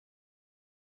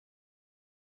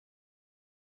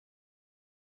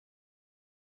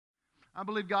I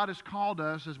believe God has called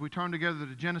us, as we turn together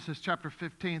to Genesis chapter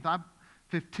 15,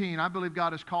 I believe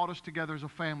God has called us together as a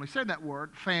family. Say that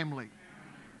word, family.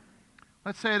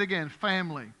 Let's say it again,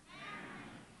 family.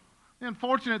 The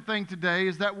unfortunate thing today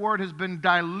is that word has been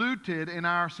diluted in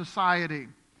our society.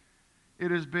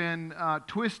 It has been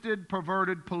twisted,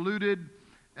 perverted, polluted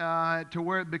to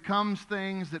where it becomes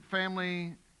things that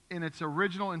family in its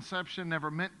original inception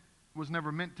was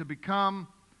never meant to become.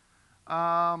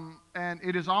 And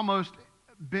it has almost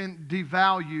been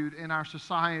devalued in our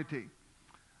society.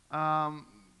 And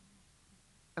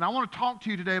I want to talk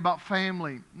to you today about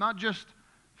family, not just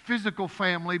physical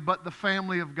family, but the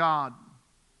family of God.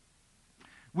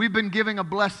 We've been giving a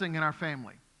blessing in our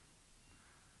family.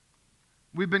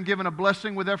 We've been given a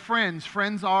blessing with our friends.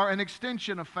 Friends are an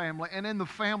extension of family. And in the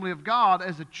family of God,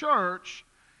 as a church,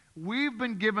 we've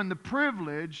been given the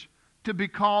privilege to be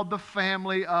called the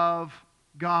family of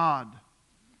God.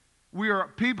 We are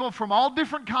people from all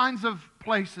different kinds of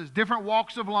places, different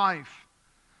walks of life,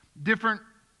 different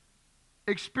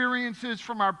experiences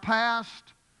from our past,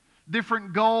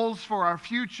 different goals for our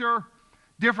future,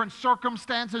 different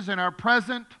circumstances in our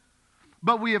present,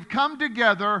 but we have come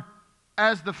together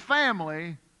as the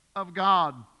family of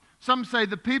God. Some say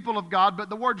the people of God, but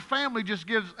the word family just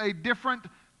gives a different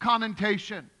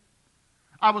connotation.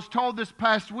 I was told this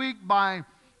past week by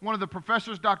one of the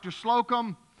professors, Dr.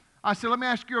 Slocum. I said, let me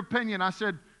ask your opinion. I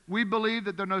said, we believe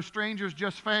that there are no strangers,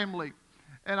 just family.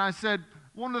 And I said,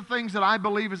 one of the things that I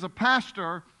believe as a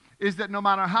pastor is that no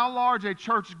matter how large a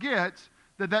church gets,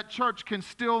 that church can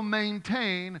still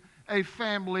maintain a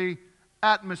family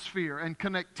atmosphere and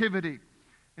connectivity.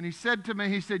 And he said to me,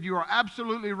 he said, you are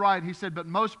absolutely right. He said, but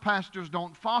most pastors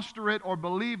don't foster it or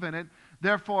believe in it.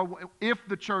 Therefore, if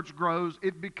the church grows,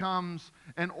 it becomes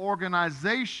an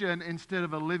organization instead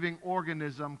of a living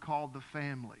organism called the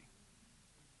family.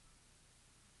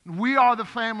 We are the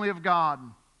family of God.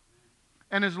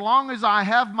 And as long as I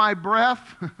have my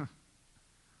breath,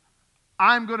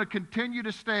 I'm going to continue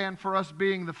to stand for us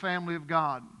being the family of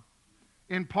God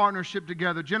in partnership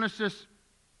together. Genesis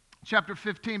chapter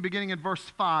 15, beginning in verse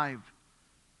 5.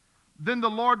 Then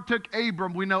the Lord took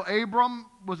Abram. We know Abram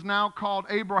was now called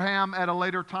Abraham at a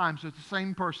later time, so it's the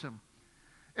same person.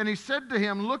 And he said to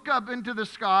him, look up into the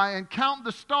sky and count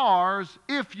the stars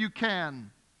if you can.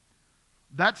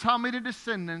 That's how many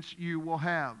descendants you will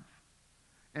have.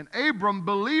 And Abram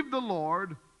believed the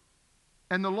Lord,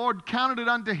 and the Lord counted it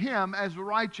unto him as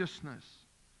righteousness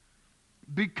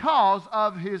because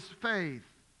of his faith.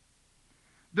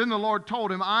 Then the Lord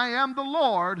told him, I am the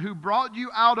Lord who brought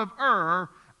you out of Ur,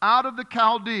 out of the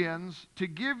Chaldeans, to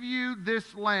give you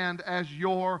this land as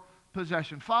your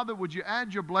possession. Father, would you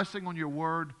add your blessing on your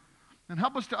word and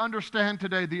help us to understand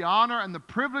today the honor and the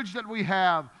privilege that we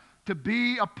have to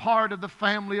be a part of the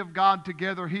family of God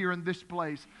together here in this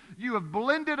place. You have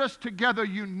blended us together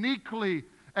uniquely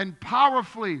and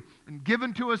powerfully and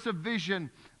given to us a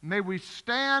vision. May we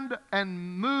stand and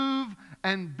move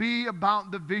and be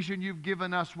about the vision you've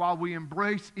given us while we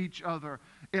embrace each other,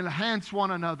 enhance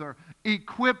one another,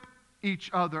 equip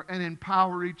each other, and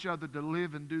empower each other to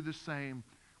live and do the same.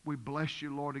 We bless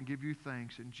you, Lord, and give you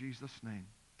thanks in Jesus' name.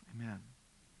 Amen.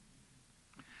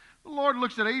 The Lord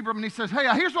looks at Abram and he says, hey,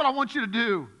 here's what I want you to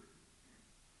do.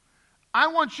 I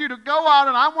want you to go out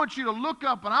and I want you to look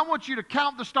up and I want you to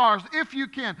count the stars if you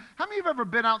can. How many of you have ever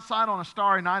been outside on a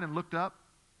starry night and looked up?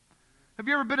 Have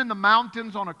you ever been in the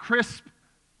mountains on a crisp,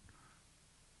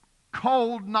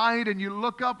 cold night and you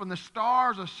look up and the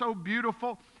stars are so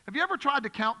beautiful? Have you ever tried to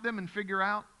count them and figure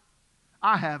out?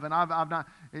 I haven't. I've not.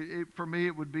 For me,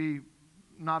 it would be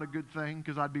not a good thing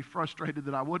because I'd be frustrated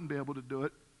that I wouldn't be able to do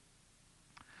it.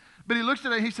 But he looks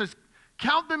at it and he says,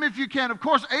 count them if you can. Of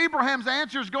course, Abraham's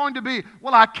answer is going to be,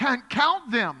 well, I can't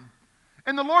count them.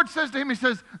 And the Lord says to him, he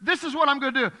says, this is what I'm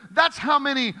going to do. That's how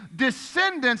many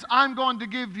descendants I'm going to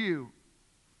give you.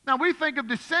 Now, we think of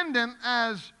descendant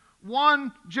as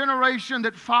one generation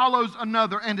that follows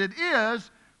another, and it is,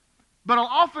 but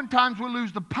oftentimes we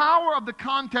lose the power of the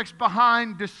context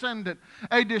behind descendant.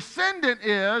 A descendant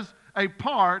is a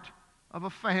part of a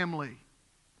family.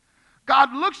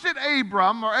 God looks at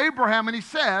Abraham, and he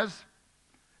says,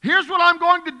 here's what I'm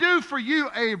going to do for you,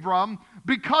 Abram,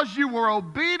 because you were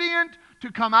obedient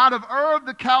to come out of Ur of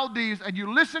the Chaldees and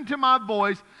you listened to my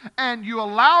voice and you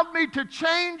allowed me to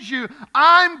change you.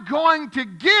 I'm going to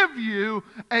give you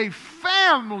a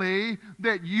family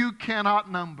that you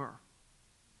cannot number.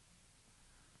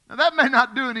 Now that may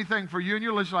not do anything for you and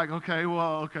you're just like, okay.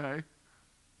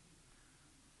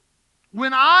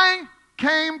 When I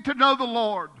came to know the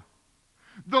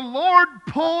Lord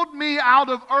pulled me out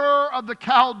of Ur of the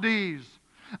Chaldees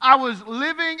I was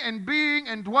living and being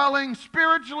and dwelling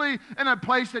spiritually in a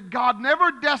place that God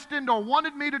never destined or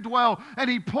wanted me to dwell. And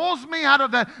He pulls me out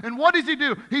of that. And what does He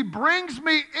do? He brings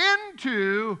me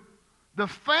into the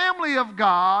family of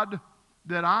God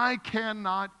that I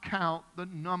cannot count the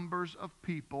numbers of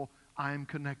people I am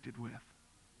connected with.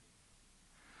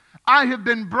 I have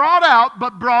been brought out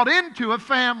but brought into a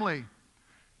family.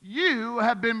 You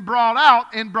have been brought out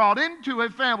and brought into a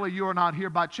family. You are not here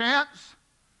by chance.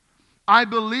 I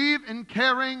believe in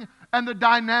caring and the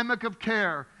dynamic of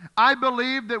care. I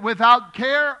believe that without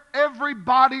care,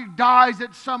 everybody dies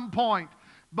at some point.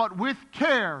 But with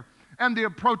care and the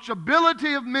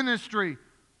approachability of ministry,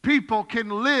 people can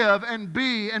live and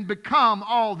be and become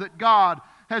all that God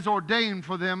has ordained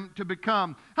for them to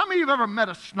become. How many of you have ever met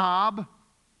a snob?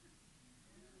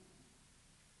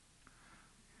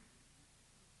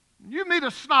 You meet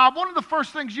a snob, one of the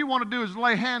first things you want to do is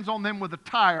lay hands on them with a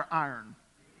tire iron.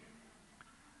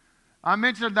 I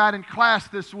mentioned that in class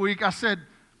this week. I said,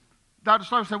 Dr.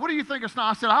 Slover said, what do you think of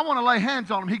snob? I said, I want to lay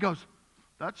hands on him. He goes,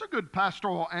 that's a good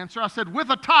pastoral answer. I said, with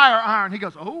a tire iron. He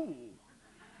goes, oh.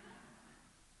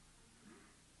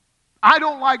 I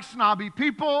don't like snobby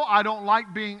people. I don't like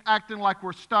acting like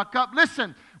we're stuck up.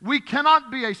 Listen, we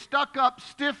cannot be a stuck up,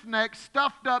 stiff-necked,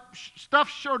 stuffed up,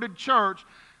 stuff-shirted church.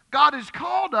 God has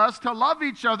called us to love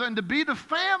each other and to be the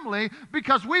family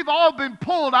because we've all been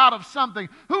pulled out of something.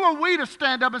 Who are we to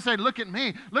stand up and say, look at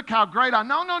me, look how great I am?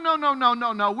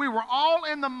 No. We were all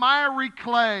in the miry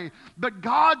clay, but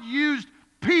God used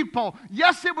people.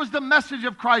 Yes, it was the message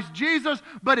of Christ Jesus,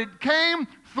 but it came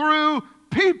through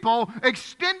people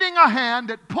extending a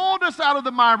hand that pulled us out of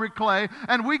the miry clay,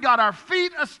 and we got our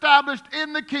feet established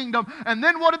in the kingdom. And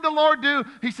then what did the Lord do?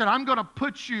 He said, I'm going to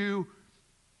put you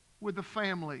with the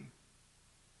family.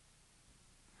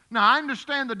 Now, I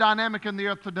understand the dynamic in the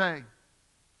earth today.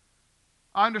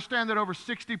 I understand that over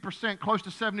 60%, close to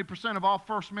 70% of all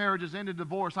first marriages end in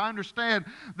divorce. I understand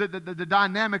the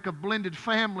dynamic of blended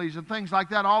families and things like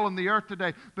that all in the earth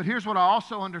today. But here's what I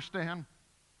also understand.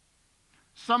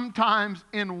 Sometimes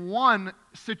in one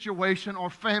situation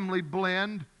or family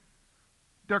blend,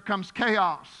 there comes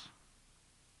chaos.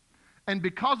 And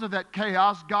because of that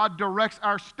chaos, God directs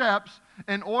our steps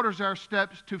and orders our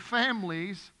steps to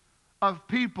families of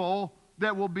people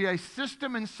that will be a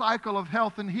system and cycle of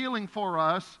health and healing for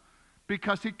us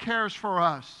because He cares for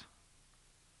us.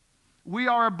 We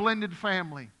are a blended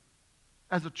family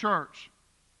as a church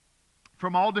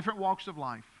from all different walks of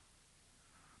life,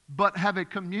 but have a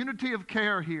community of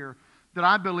care here that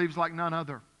I believe is like none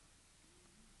other.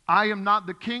 I am not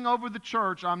the king over the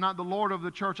church. I'm not the Lord of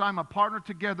the church. I'm a partner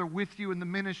together with you in the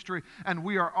ministry, and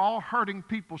we are all hurting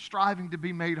people striving to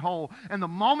be made whole. And the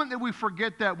moment that we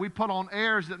forget that, we put on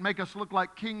airs that make us look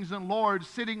like kings and lords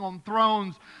sitting on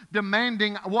thrones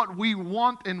demanding what we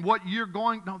want and what you're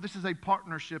going. No, this is a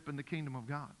partnership in the kingdom of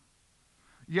God.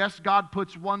 Yes, God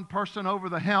puts one person over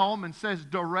the helm and says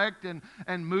direct and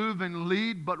move and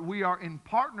lead, but we are in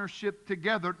partnership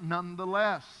together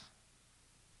nonetheless.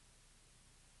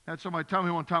 I had somebody tell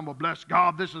me one time, well, bless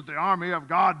God, this is the army of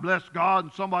God, bless God,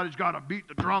 and somebody's got to beat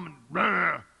the drum and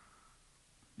blah.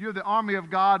 You're the army of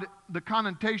God. The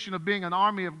connotation of being an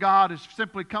army of God is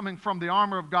simply coming from the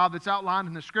armor of God that's outlined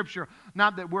in the Scripture.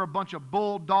 Not that we're a bunch of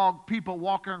bulldog people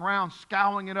walking around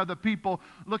scowling at other people,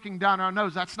 looking down our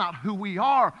nose. That's not who we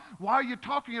are. Why are you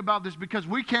talking about this? Because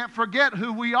we can't forget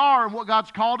who we are and what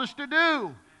God's called us to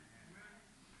do.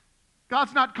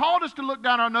 God's not called us to look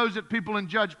down our nose at people and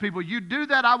judge people. You do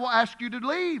that, I will ask you to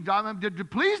leave.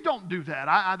 Please don't do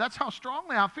that. That's how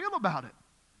strongly I feel about it.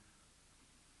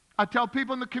 I tell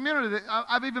people in the community that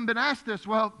I've even been asked this,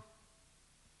 well,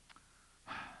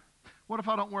 what if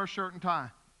I don't wear a shirt and tie?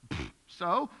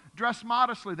 So, dress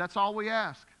modestly. That's all we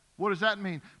ask. What does that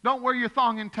mean? Don't wear your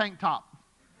thong and tank top.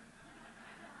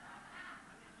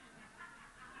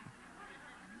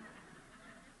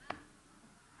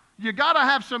 You got to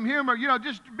have some humor.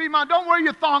 Just be mindful. Don't wear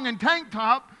your thong and tank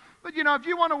top. But, if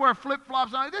you want to wear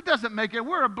flip-flops, it doesn't make it.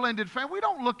 We're a blended family. We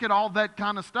don't look at all that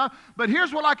kind of stuff. But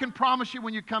here's what I can promise you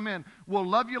when you come in. We'll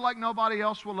love you like nobody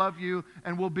else will love you,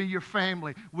 and we'll be your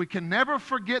family. We can never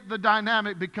forget the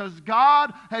dynamic because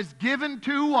God has given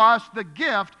to us the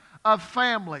gift of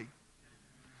family.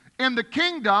 In the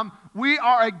kingdom, we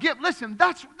are a gift. Listen,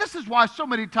 this is why so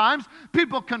many times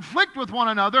people conflict with one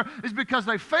another is because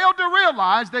they fail to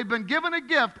realize they've been given a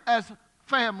gift as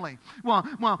family. Well,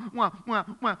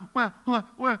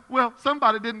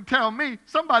 somebody didn't tell me.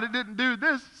 Somebody didn't do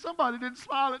this. Somebody didn't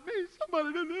smile at me.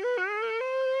 Somebody didn't.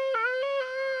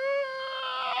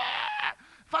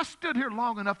 If I stood here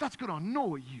long enough, that's going to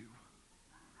annoy you.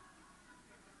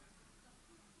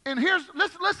 And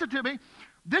listen to me.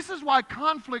 This is why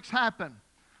conflicts happen.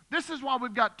 This is why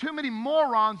we've got too many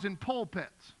morons in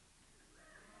pulpits.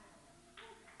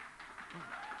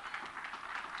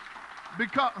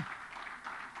 Because,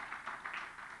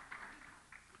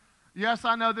 yes,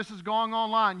 I know this is going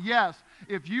online. Yes,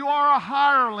 if you are a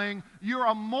hireling, you're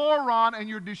a moron and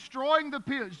you're destroying the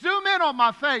people. Zoom in on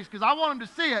my face because I want them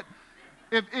to see it.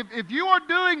 If you are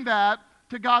doing that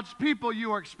to God's people,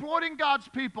 you are exploiting God's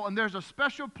people, and there's a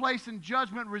special place in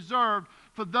judgment reserved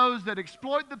for those that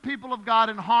exploit the people of God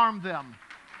and harm them.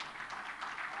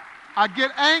 I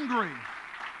get angry.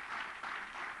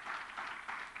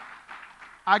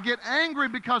 I get angry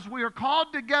because we are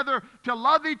called together to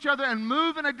love each other and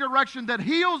move in a direction that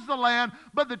heals the land,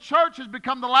 but the church has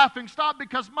become the laughing stock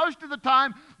because most of the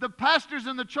time the pastors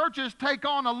in the churches take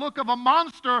on a look of a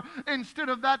monster instead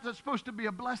of that's supposed to be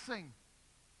a blessing.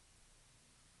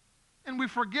 And we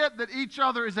forget that each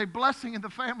other is a blessing in the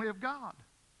family of God.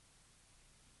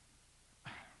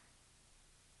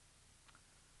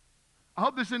 I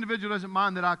hope this individual doesn't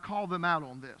mind that I call them out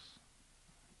on this.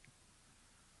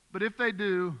 But if they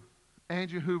do,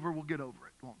 Angie Hoover will get over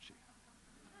it, won't she?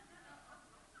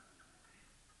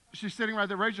 She's sitting right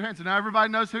there. Raise your hand. So now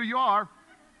everybody knows who you are.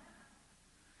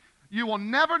 You will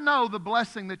never know the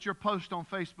blessing that your post on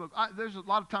Facebook. There's a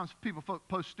lot of times people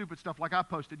post stupid stuff like I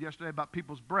posted yesterday about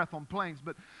people's breath on planes.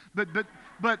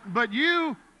 But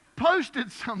you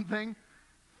posted something.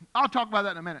 I'll talk about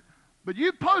that in a minute. But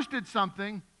you posted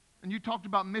something and you talked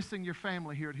about missing your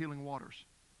family here at Healing Waters.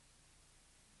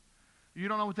 You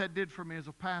don't know what that did for me as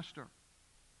a pastor.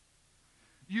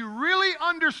 You really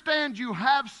understand you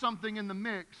have something in the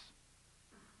mix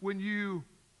when you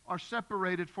are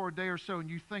separated for a day or so and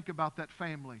you think about that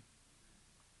family.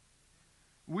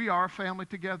 We are a family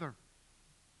together.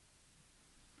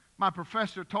 My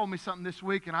professor told me something this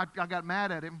week and I got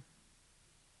mad at him.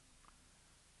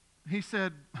 He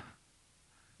said,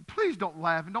 please don't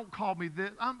laugh and don't call me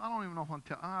this. I don't even know what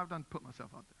to tell. I've done put myself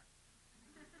out there.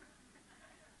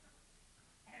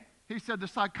 He said, the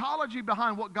psychology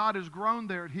behind what God has grown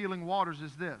there at Healing Waters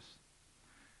is this.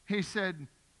 He said,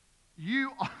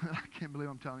 I can't believe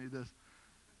I'm telling you this.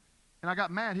 And I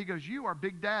got mad. He goes, you are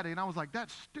Big Daddy. And I was like,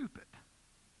 that's stupid.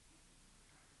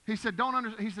 He said,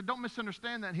 don't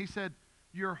misunderstand that. He said,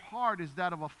 your heart is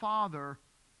that of a father,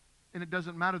 and it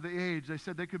doesn't matter the age. They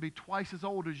said they could be twice as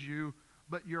old as you,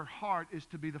 but your heart is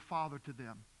to be the father to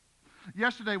them.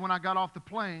 Yesterday when I got off the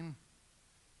plane,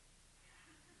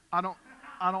 I don't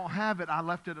have it. I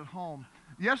left it at home.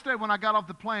 Yesterday when I got off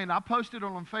the plane, I posted it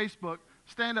on Facebook.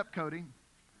 Stand up, Cody.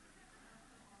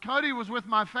 Cody was with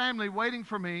my family waiting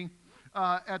for me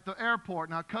at the airport.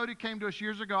 Now, Cody came to us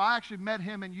years ago. I actually met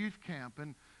him in youth camp,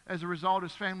 and as a result,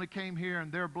 his family came here,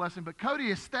 and they're a blessing. But Cody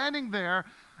is standing there,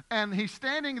 and he's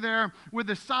standing there with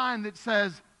a sign that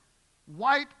says,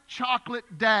 White Chocolate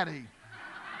Daddy.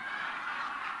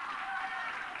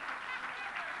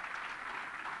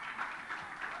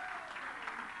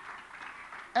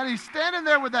 And he's standing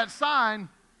there with that sign,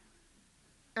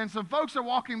 and some folks are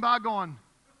walking by going.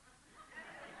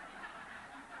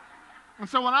 And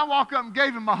so when I walk up and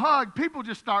gave him a hug, people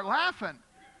just start laughing.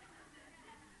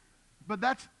 But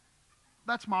that's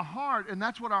my heart, and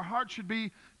that's what our heart should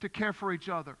be, to care for each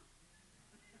other.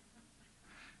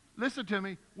 Listen to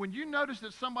me. When you notice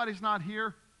that somebody's not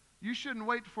here, you shouldn't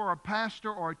wait for a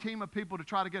pastor or a team of people to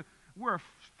try to get. We're a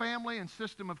family and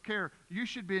system of care. You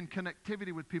should be in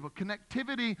connectivity with people.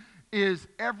 Connectivity is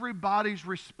everybody's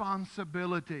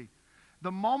responsibility.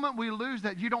 The moment we lose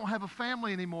that, you don't have a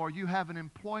family anymore. You have an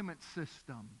employment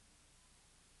system.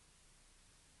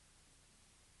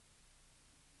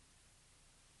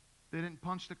 They didn't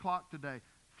punch the clock today.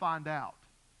 Find out.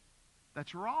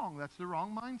 That's wrong. That's the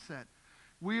wrong mindset.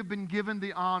 We have been given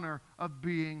the honor of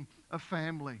being a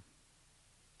family.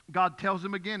 God tells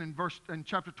them again in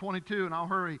chapter 22, and I'll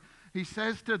hurry. He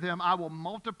says to them, I will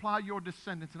multiply your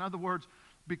descendants. In other words,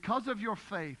 because of your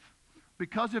faith,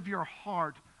 because of your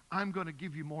heart, I'm going to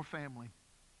give you more family.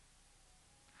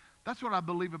 That's what I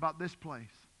believe about this place.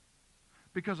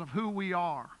 Because of who we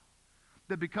are.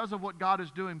 That because of what God is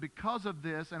doing, because of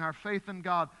this and our faith in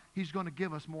God, He's going to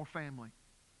give us more family.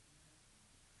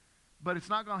 But it's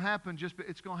not going to happen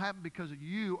it's going to happen because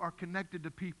you are connected to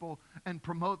people and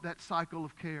promote that cycle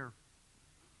of care.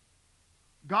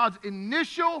 God's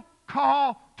initial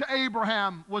call to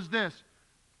Abraham was this: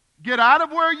 get out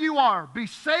of where you are, be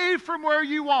saved from where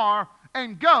you are,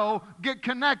 and go get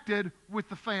connected with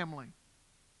the family.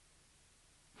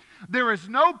 There is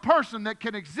no person that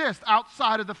can exist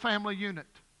outside of the family unit.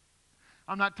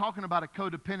 I'm not talking about a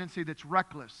codependency that's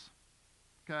reckless,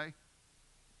 okay?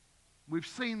 We've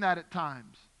seen that at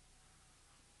times.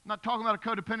 I'm not talking about a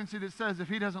codependency that says if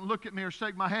he doesn't look at me or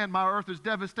shake my hand, my earth is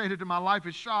devastated and my life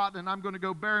is shot and I'm going to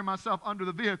go bury myself under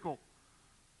the vehicle.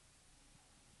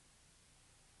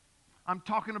 I'm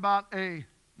talking about a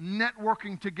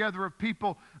networking together of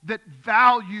people that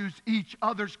values each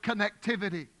other's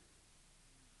connectivity.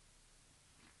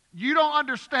 You don't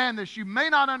understand this. You may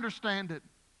not understand it.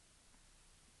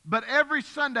 But every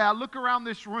Sunday I look around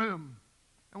this room,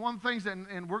 and one of the things,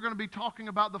 and we're going to be talking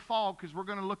about the fall because we're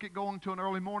going to look at going to an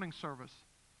early morning service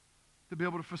to be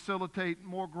able to facilitate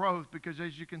more growth, because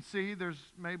as you can see, there's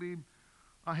maybe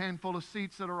a handful of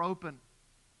seats that are open.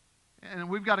 And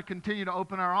we've got to continue to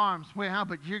open our arms. Well,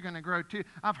 but you're going to grow too.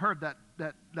 I've heard that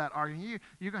argument.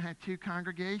 You're going to have two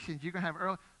congregations. You're going to have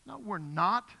early. No, we're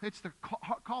not. It's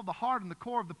called the heart and the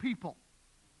core of the people.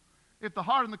 If the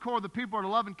heart and the core of the people are to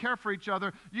love and care for each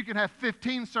other, you can have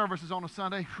 15 services on a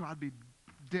Sunday. I'd be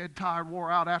dead tired,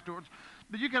 wore out afterwards.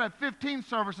 But you can have 15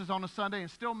 services on a Sunday and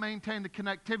still maintain the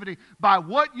connectivity by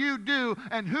what you do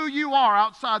and who you are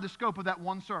outside the scope of that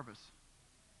one service.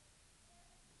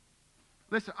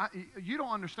 Listen, you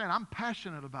don't understand. I'm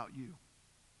passionate about you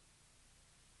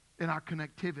and our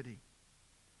connectivity.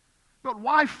 But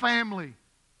why family?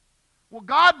 Well,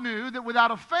 God knew that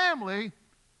without a family,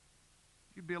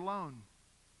 you'd be alone.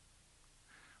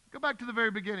 Go back to the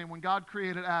very beginning when God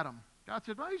created Adam. God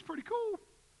said, well, he's pretty cool.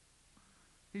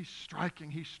 He's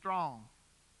striking. He's strong.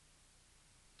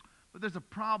 But there's a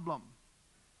problem.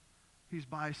 He's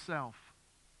by himself.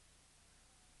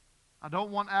 I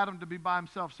don't want Adam to be by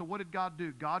himself. So what did God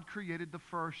do? God created the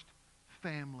first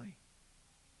family.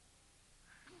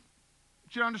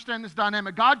 You understand this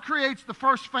dynamic. God creates the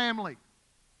first family.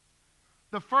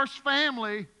 The first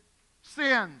family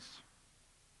sins.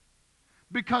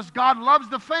 Because God loves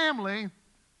the family,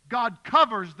 God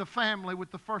covers the family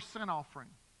with the first sin offering.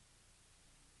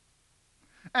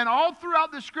 And all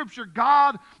throughout the Scripture,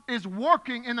 God is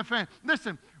working in the family.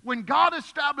 Listen, when God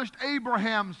established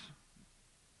Abraham's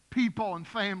people and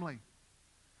family,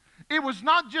 it was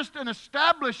not just an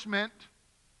establishment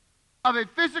of a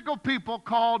physical people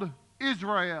called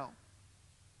Israel.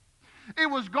 It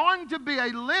was going to be a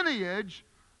lineage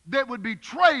that would be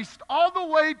traced all the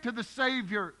way to the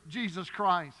Savior, Jesus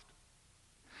Christ.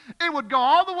 It would go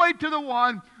all the way to the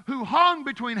one who hung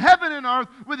between heaven and earth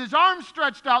with his arms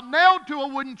stretched out, nailed to a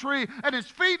wooden tree, and his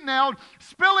feet nailed,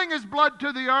 spilling his blood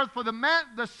to the earth for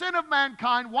the sin of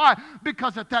mankind. Why?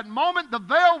 Because at that moment the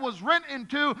veil was rent in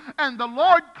two, and the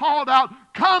Lord called out,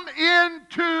 "Come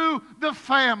into the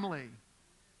family."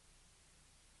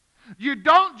 You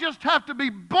don't just have to be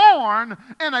born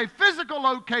in a physical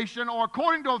location or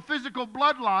according to a physical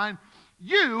bloodline.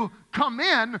 You come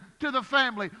in to the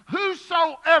family.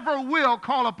 Whosoever will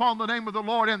call upon the name of the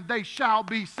Lord, and they shall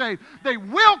be saved. They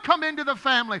will come into the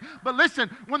family. But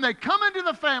listen, when they come into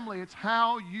the family, it's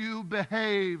how you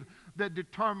behave that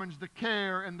determines the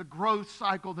care and the growth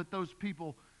cycle that those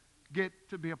people get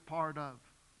to be a part of.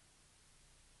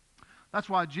 That's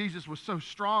why Jesus was so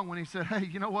strong when he said, hey,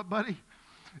 you know what, buddy?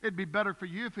 It'd be better for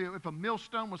you if a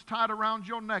millstone was tied around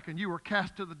your neck and you were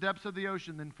cast to the depths of the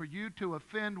ocean than for you to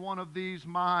offend one of these,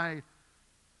 my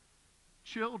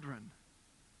children.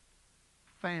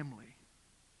 Family.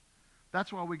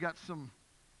 That's why we got some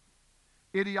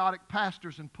idiotic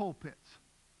pastors in pulpits.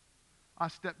 I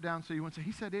stepped down so you wouldn't say,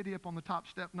 he said idiot up on the top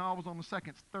step. No, I was on the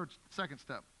second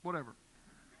step, whatever.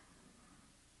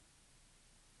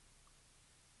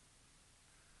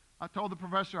 I told the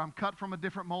professor I'm cut from a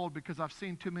different mold because I've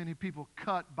seen too many people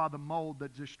cut by the mold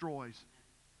that destroys.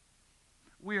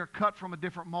 We are cut from a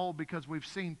different mold because we've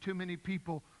seen too many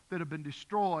people that have been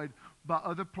destroyed by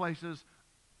other places.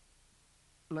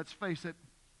 Let's face it,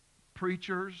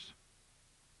 preachers,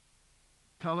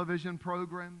 television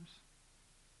programs,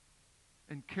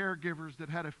 and caregivers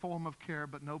that had a form of care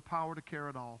but no power to care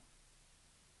at all.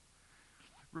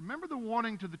 Remember the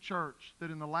warning to the church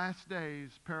that in the last days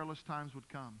perilous times would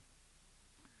come.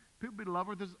 People be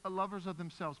lovers of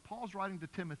themselves. Paul's writing to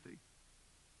Timothy.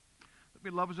 They'll be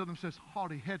lovers of themselves,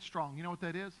 haughty, headstrong. You know what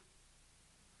that is?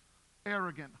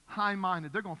 Arrogant,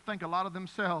 high-minded. They're going to think a lot of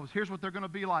themselves. Here's what they're going to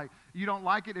be like. You don't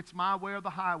like it, it's my way or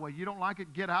the highway. You don't like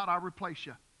it, get out, I'll replace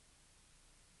you.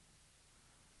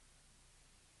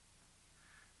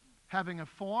 Having a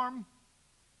form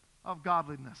of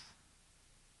godliness.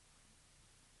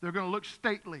 They're going to look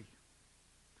stately.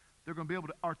 They're going to be able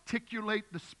to articulate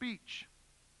the speech.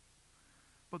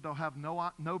 But they'll have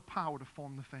no power to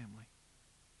form the family.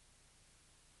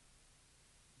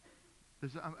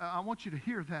 I want you to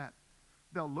hear that.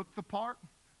 They'll look the part,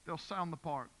 they'll sound the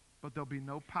part, but there'll be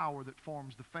no power that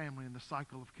forms the family in the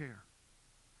cycle of care.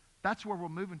 That's where we're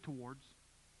moving towards.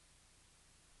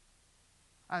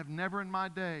 I have never in my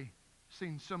day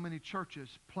seen so many churches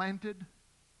planted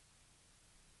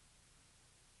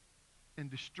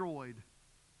and destroyed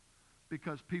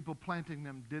because people planting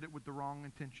them did it with the wrong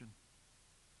intention.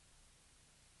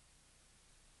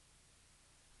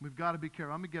 We've got to be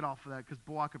careful. Let me get off of that because,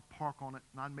 boy, I could park on it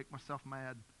and I'd make myself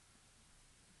mad.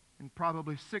 And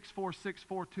probably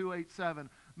 6464287.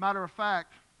 Matter of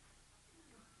fact,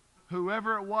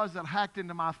 whoever it was that hacked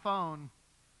into my phone,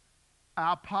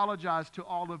 I apologize to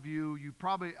all of you. You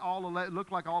probably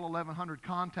looked like all 1,100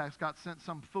 contacts got sent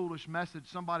some foolish message.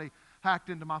 Somebody hacked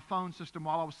into my phone system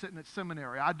while I was sitting at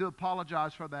seminary. I do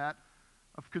apologize for that.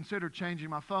 I've considered changing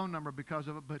my phone number because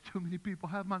of it, but too many people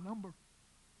have my number.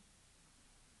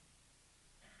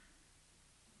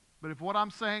 But if what I'm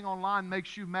saying online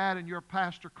makes you mad and you're a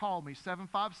pastor, call me,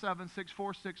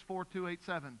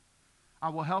 757-646-4287. I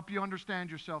will help you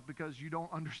understand yourself because you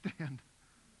don't understand.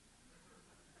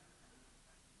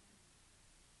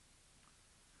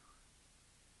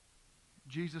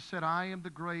 Jesus said, I am the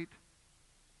great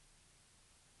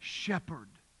shepherd.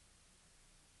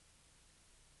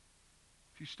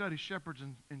 If you study shepherds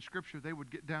in Scripture, they would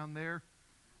get down there.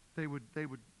 They would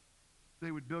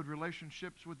build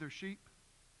relationships with their sheep.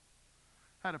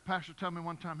 Had a pastor tell me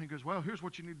one time, he goes, well, here's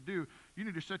what you need to do. You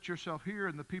need to set yourself here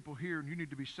and the people here, and you need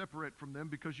to be separate from them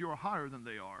because you're higher than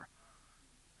they are.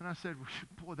 And I said,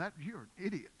 boy, you're an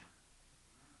idiot.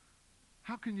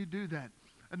 How can you do that?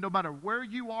 And no matter where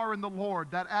you are in the Lord,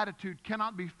 that attitude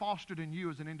cannot be fostered in you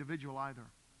as an individual either.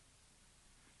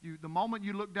 The moment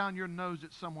you look down your nose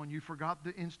at someone, you forgot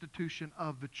the institution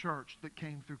of the church that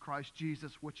came through Christ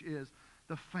Jesus, which is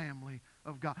the family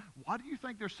of God. Why do you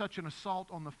think there's such an assault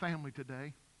on the family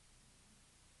today?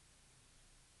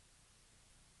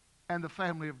 And the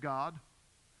family of God?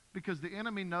 Because the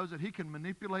enemy knows that he can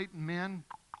manipulate men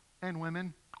and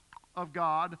women of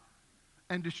God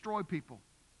and destroy people.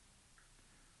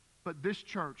 But this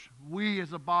church, we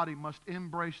as a body must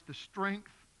embrace the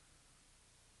strength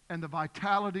and the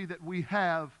vitality that we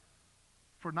have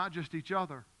for not just each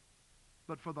other,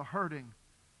 but for the hurting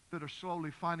that are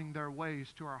slowly finding their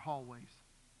ways to our hallways.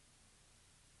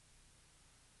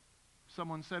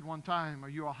 Someone said one time, are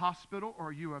you a hospital or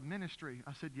are you a ministry?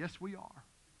 I said, yes, we are.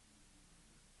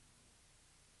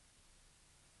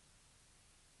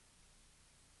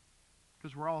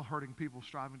 Because we're all hurting people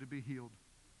striving to be healed.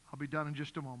 I'll be done in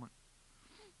just a moment.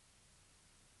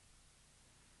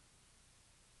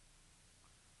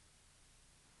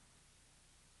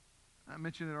 I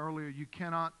mentioned it earlier, you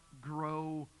cannot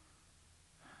grow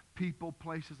people,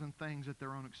 places, and things at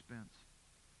their own expense.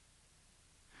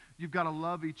 You've got to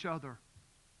love each other.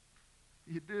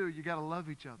 You do. You got to love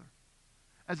each other.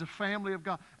 As a family of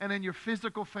God. And in your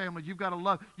physical family, you've got to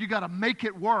love. You got to make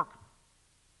it work.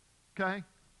 Okay?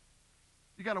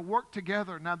 You got to work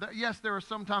together. Now, yes, there are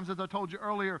sometimes, as I told you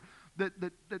earlier, that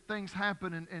things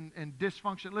happen and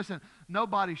dysfunction. Listen,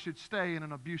 nobody should stay in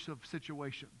an abusive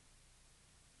situation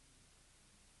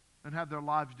and have their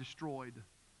lives destroyed.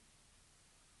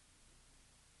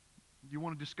 You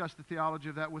want to discuss the theology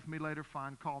of that with me later?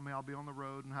 Fine, call me. I'll be on the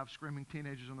road and have screaming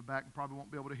teenagers in the back and probably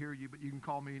won't be able to hear you, but you can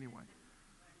call me anyway.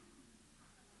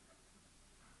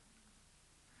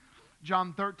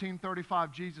 John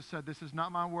 13:35, Jesus said, this is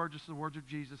not my word, this is the words of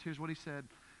Jesus. Here's what he said.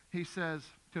 He says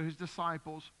to his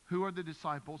disciples, who are the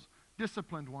disciples?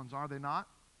 Disciplined ones, are they not?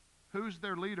 Who's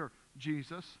their leader?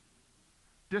 Jesus.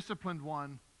 Disciplined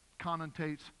one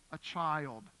connotates a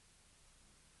child.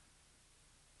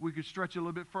 We could stretch it a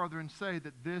little bit further and say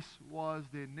that this was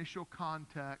the initial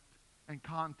contact and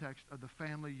context of the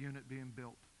family unit being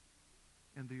built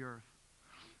in the earth.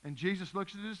 And Jesus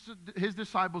looks at his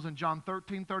disciples in John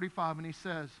 13:35 and he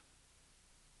says,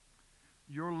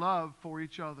 your love for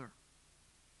each other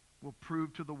will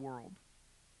prove to the world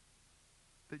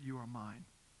that you are mine.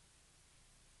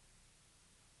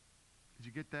 Did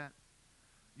you get that?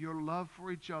 Your love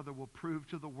for each other will prove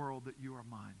to the world that you are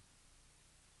mine.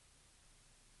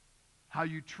 How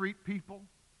you treat people,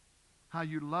 how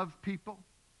you love people.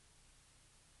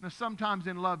 Now, sometimes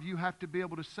in love, you have to be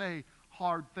able to say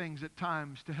hard things at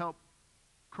times to help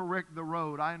correct the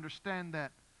road. I understand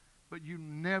that. But you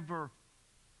never,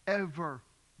 ever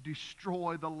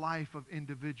destroy the life of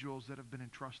individuals that have been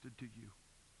entrusted to you.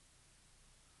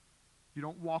 You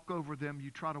don't walk over them,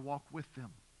 you try to walk with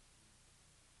them.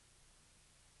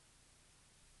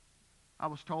 I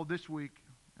was told this week,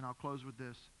 and I'll close with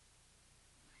this.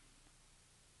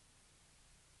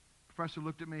 The professor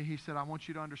looked at me, he said, I want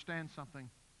you to understand something.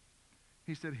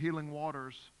 He said, Healing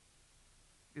Waters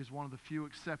is one of the few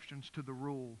exceptions to the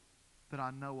rule that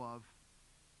I know of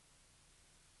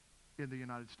in the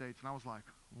United States. And I was like,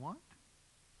 what?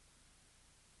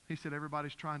 He said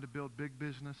everybody's trying to build big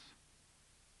business,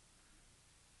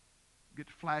 get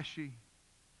flashy,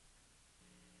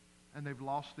 and they've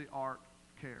lost the art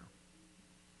of care.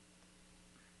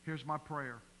 Here's my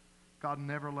prayer. God,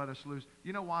 never let us lose.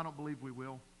 You know why I don't believe we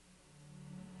will?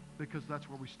 Because that's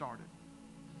where we started.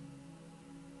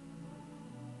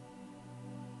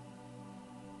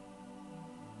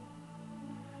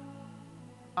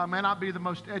 I may not be the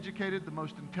most educated, the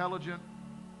most intelligent,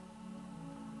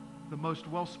 the most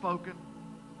well-spoken,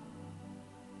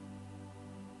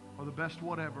 or the best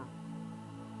whatever,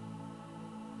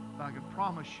 but I can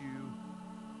promise you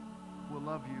we'll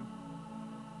love you.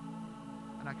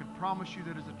 And I can promise you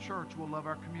that as a church, we'll love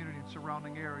our community and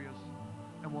surrounding areas.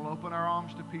 And we'll open our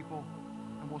arms to people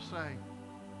and we'll say,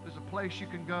 there's a place you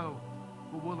can go,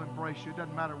 but we'll embrace you. It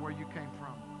doesn't matter where you came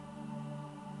from.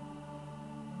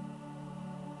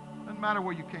 Doesn't matter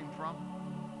where you came from.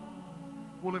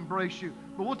 We'll embrace you.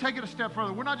 But we'll take it a step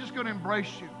further. We're not just going to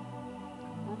embrace you.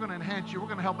 We're going to enhance you. We're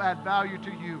going to help add value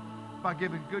to you by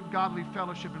giving good, godly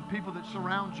fellowship and people that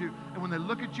surround you. And when they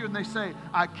look at you and they say,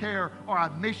 I care, or I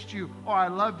missed you, or I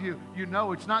love you, you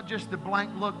know it's not just the blank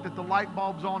look that the light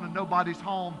bulb's on and nobody's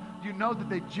home. You know that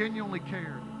they genuinely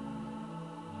cared.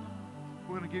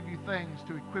 We're going to give you things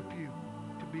to equip you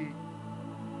to be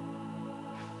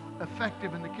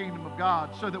effective in the kingdom of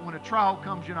God so that when a trial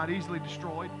comes, you're not easily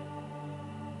destroyed.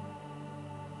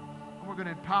 And we're going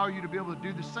to empower you to be able to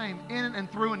do the same in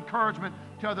and through encouragement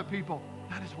to other people.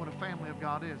 That is what a family of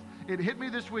God is. It hit me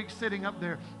this week sitting up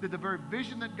there that the very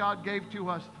vision that God gave to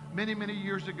us many, many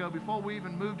years ago, before we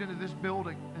even moved into this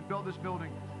building and built this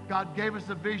building, God gave us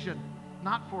a vision,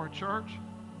 not for a church,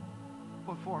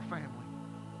 but for a family.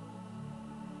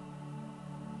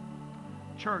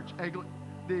 Church,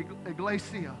 the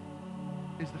Iglesia,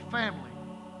 is the family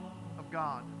of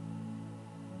God.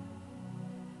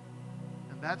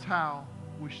 And that's how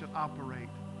we should operate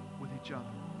with each other.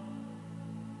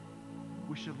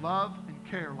 We should love and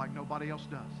care like nobody else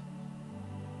does.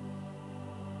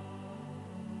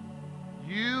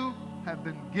 You have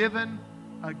been given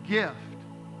a gift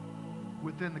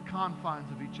within the confines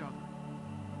of each other.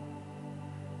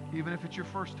 Even if it's your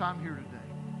first time here today.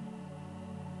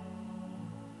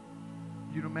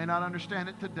 You may not understand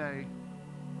it today,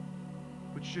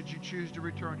 but should you choose to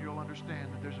return, you'll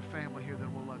understand that there's a family here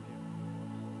that will love you.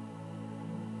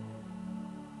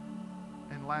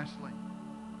 And lastly,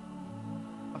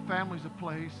 a family's a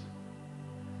place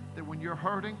that when you're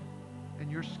hurting and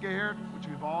you're scared, which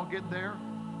we've all get there,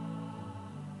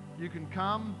 you can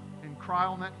come and cry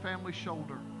on that family's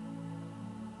shoulder.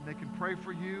 And they can pray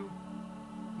for you,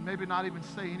 and maybe not even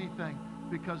say anything,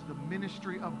 because the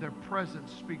ministry of their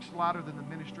presence speaks louder than the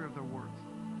ministry of their words.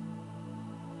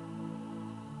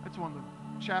 That's one of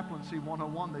the chaplaincy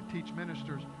 101 they teach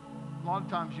ministers. A lot of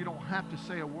times you don't have to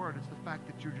say a word. It's the fact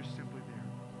that you're just simply there.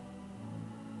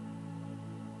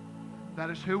 That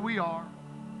is who we are.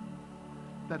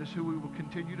 That is who we will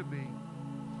continue to be.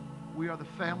 We are the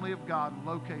family of God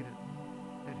located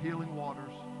at Healing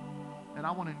Waters. And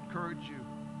I want to encourage you,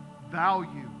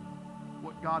 value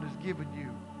what God has given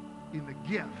you in the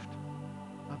gift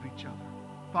of each other.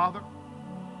 Father,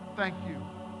 thank you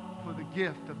for the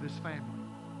gift of this family.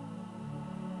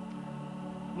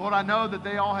 Lord, I know that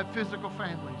they all have physical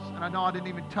families, and I know I didn't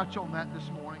even touch on that this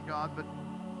morning, God, but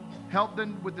help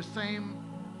them with the same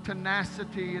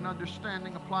tenacity and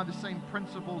understanding, apply the same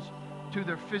principles to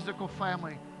their physical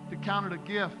family, to count it a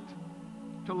gift,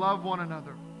 to love one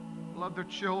another, love their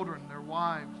children, their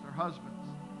wives, their husbands.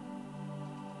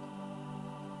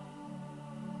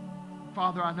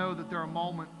 Father, I know that there are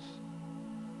moments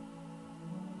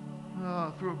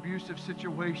through abusive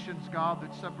situations, God,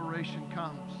 that separation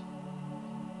comes.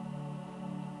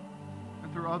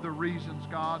 And through other reasons,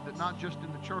 God, that not just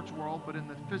in the church world, but in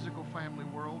the physical family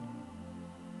world.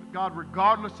 But God,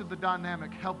 regardless of the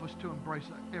dynamic, help us to embrace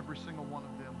every single one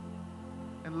of them.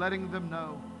 And letting them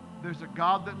know there's a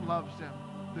God that loves them.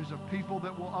 There's a people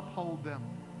that will uphold them.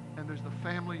 And there's the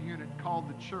family unit called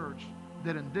the church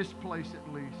that in this place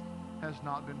at least has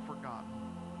not been forgotten.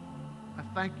 I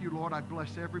thank you, Lord. I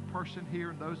bless every person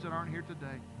here and those that aren't here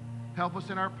today. Help us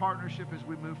in our partnership as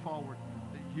we move forward,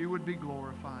 that you would be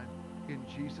glorified. In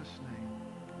Jesus' name,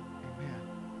 amen.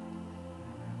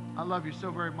 I love you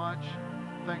so very much.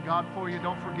 Thank God for you.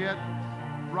 Don't forget,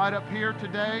 right up here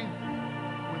today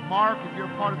with Mark, if you're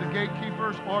a part of the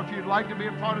gatekeepers, or if you'd like to be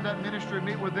a part of that ministry,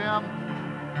 meet with them.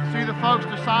 See the folks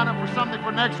to sign up for something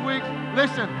for next week.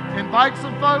 Listen, invite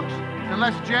some folks, and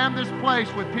let's jam this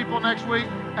place with people next week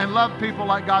and love people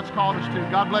like God's called us to.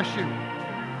 God bless you.